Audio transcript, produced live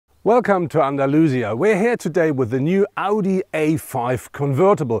Welcome to Andalusia. We're here today with the new Audi A5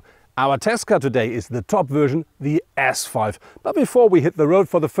 convertible. Our test car today is the top version, the S5. But before we hit the road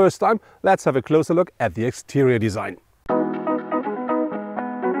for the first time, let's have a closer look at the exterior design.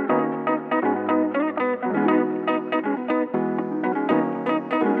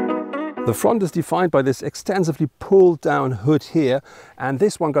 The front is defined by this extensively pulled down hood here, and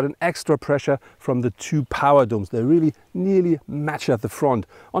this one got an extra pressure from the two power domes. They really nearly match at the front.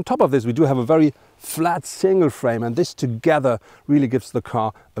 On top of this, we do have a very flat single frame, and this together really gives the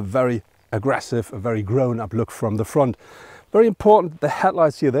car a very aggressive, a very grown-up look from the front. Very important, the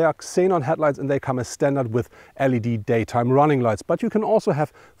headlights here, they are xenon headlights and they come as standard with LED daytime running lights. But you can also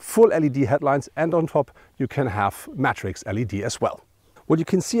have full LED headlights, and on top you can have matrix LED as well. What you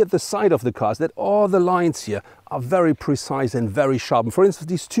can see at the side of the car is that all the lines here are very precise and very sharp. And for instance,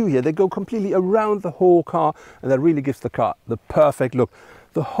 these two here, they go completely around the whole car, and that really gives the car the perfect look.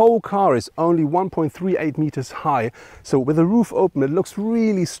 The whole car is only 1.38 meters high, so with the roof open, it looks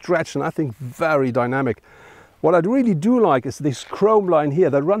really stretched and I think very dynamic. What I really do like is this chrome line here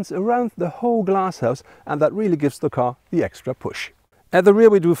that runs around the whole glass house, and that really gives the car the extra push. At the rear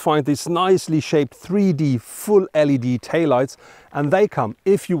we do find these nicely shaped 3D full LED taillights, and they come,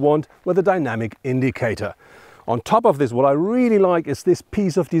 if you want, with a dynamic indicator. On top of this, what I really like is this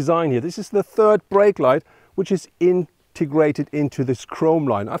piece of design here. This is the third brake light, which is integrated into this chrome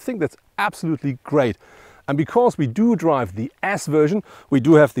line. I think that's absolutely great. And because we do drive the S version, we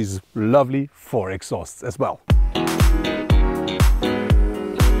do have these lovely 4 exhausts as well.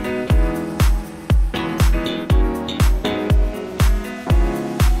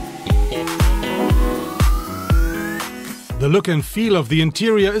 The look and feel of the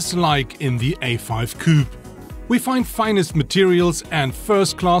interior is like in the A5 Coupe. We find finest materials and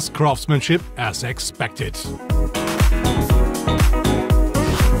first-class craftsmanship as expected.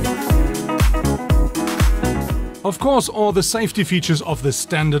 Of course, all the safety features of the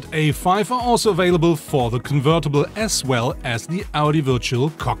standard A5 are also available for the convertible, as well as the Audi virtual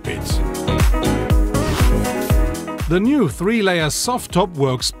cockpit. The new 3-layer soft top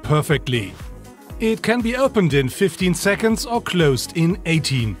works perfectly. It can be opened in 15 seconds or closed in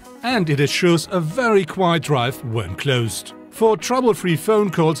 18, and it assures a very quiet drive when closed. For trouble-free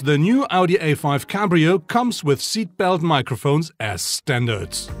phone calls, the new Audi A5 Cabrio comes with seatbelt microphones as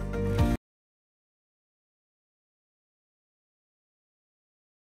standard.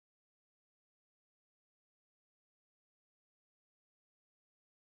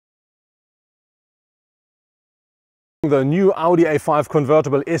 The new Audi A5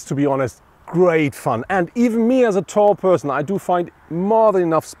 convertible is, to be honest, great fun, and even me as a tall person, I do find more than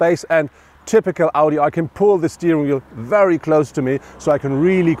enough space, and typical Audi, I can pull the steering wheel very close to me so I can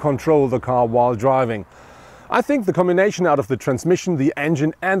really control the car while driving. I think the combination out of the transmission, the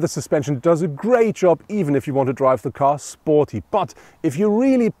engine and the suspension does a great job, even if you want to drive the car sporty. But if you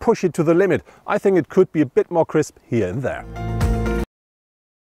really push it to the limit, I think it could be a bit more crisp here and there.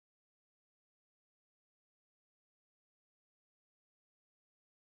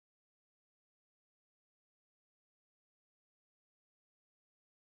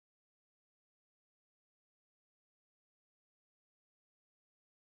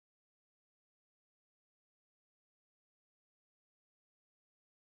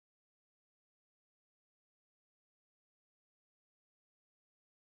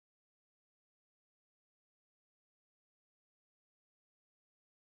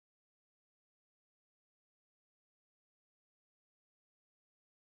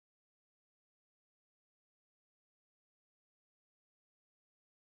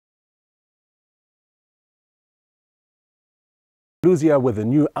 Andalusia with the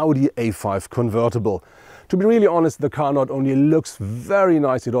new Audi A5 convertible. To be really honest, the car not only looks very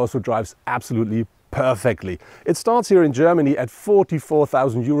nice, it also drives absolutely perfectly. It starts here in Germany at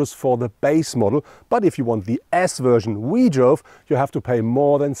 44,000 euros for the base model, but if you want the S version we drove, you have to pay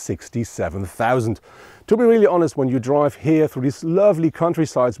more than 67,000. To be really honest, when you drive here through these lovely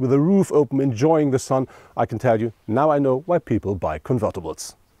countrysides with the roof open, enjoying the sun, I can tell you, now I know why people buy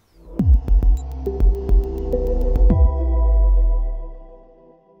convertibles.